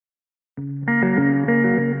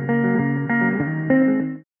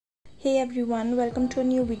everyone, welcome to a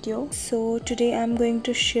new video. So today I'm going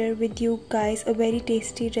to share with you guys a very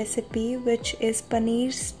tasty recipe which is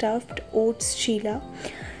paneer stuffed oats chilla.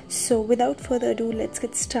 So without further ado, let's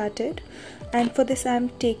get started. And for this I'm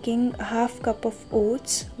taking half cup of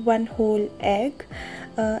oats, one whole egg,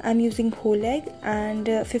 I'm using whole egg, and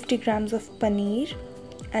 50 grams of paneer,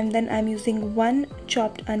 and then I'm using one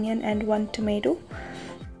chopped onion and one tomato.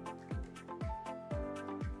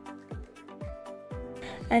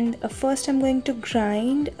 And first I'm going to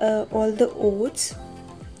grind all the oats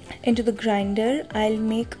into the grinder. I'll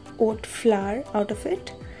make oat flour out of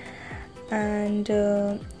it, and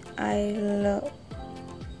I'll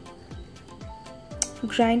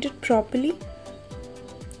grind it properly,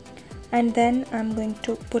 and then I'm going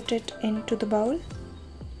to put it into the bowl.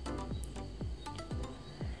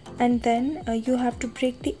 And then you have to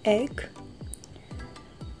break the egg.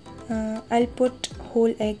 I'll put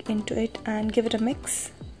whole egg into it and give it a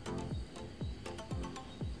mix.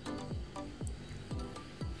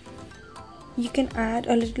 You can add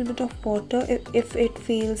a little bit of water if it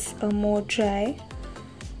feels more dry.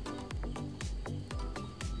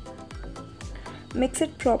 Mix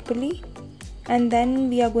it properly, and then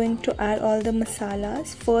we are going to add all the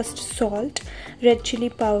masalas. First salt, red chili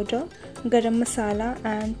powder, garam masala,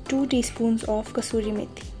 and 2 teaspoons of kasuri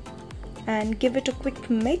methi, and give it a quick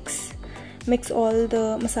mix. Mix all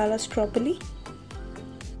the masalas properly.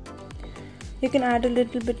 You can add a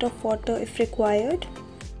little bit of water if required.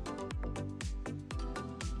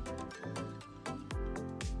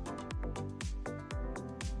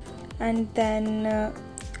 And then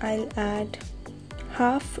I'll add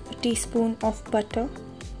half a teaspoon of butter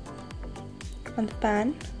on the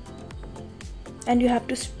pan, and you have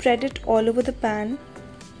to spread it all over the pan.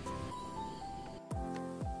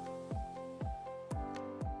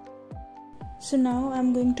 So now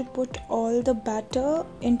I'm going to put all the batter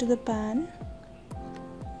into the pan.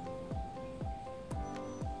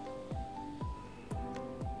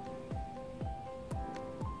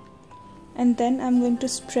 And then I'm going to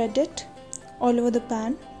spread it all over the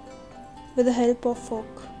pan with the help of fork.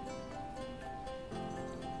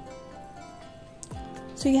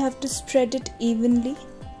 So you have to spread it evenly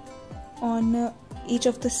on each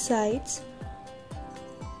of the sides.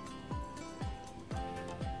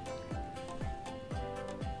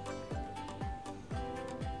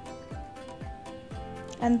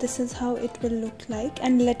 And this is how it will look like,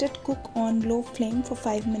 and let it cook on low flame for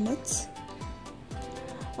 5 minutes.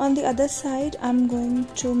 On the other side, I'm going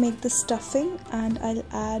to make the stuffing, and I'll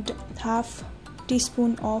add half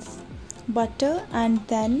teaspoon of butter and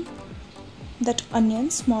then that onion,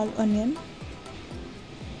 small onion,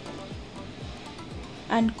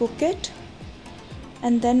 and cook it.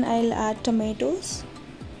 And then I'll add tomatoes.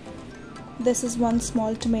 This is one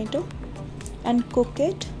small tomato, and cook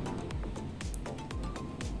it.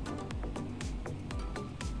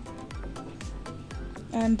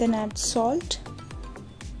 And then add salt.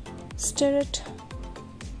 Stir it.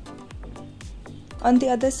 On the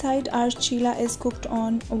other side, our chilla is cooked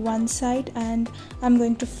on one side, and I'm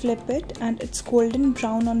going to flip it, and it's golden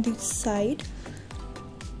brown on the side.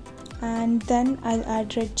 And then I'll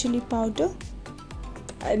add red chili powder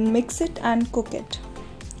and mix it and cook it.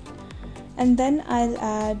 And then I'll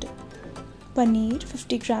add paneer,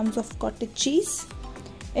 50 grams of cottage cheese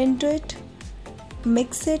into it,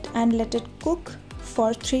 mix it and let it cook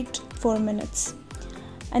for 3 to 4 minutes.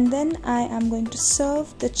 And then I am going to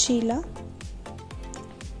serve the chilla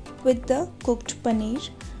with the cooked paneer.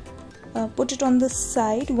 Put it on the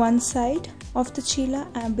side, one side of the chilla,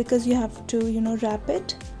 because you have to, wrap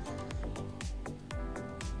it.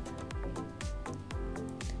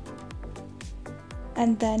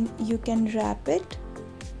 And then you can wrap it,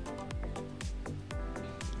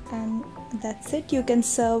 and that's it. You can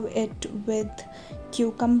serve it with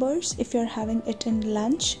cucumbers if you're having it in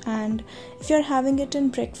lunch, and if you're having it in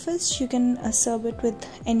breakfast, you can serve it with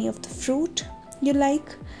any of the fruit you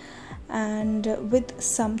like, and with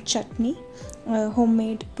some chutney,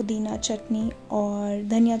 homemade pudina chutney or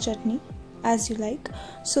dhania chutney, as you like.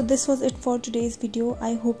 So this was it for today's video.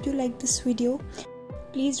 I hope you liked this video.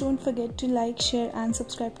 Please don't forget to like, share and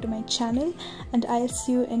subscribe to my channel, and I'll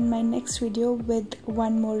see you in my next video with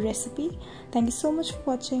one more recipe. Thank you so much for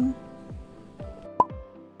watching.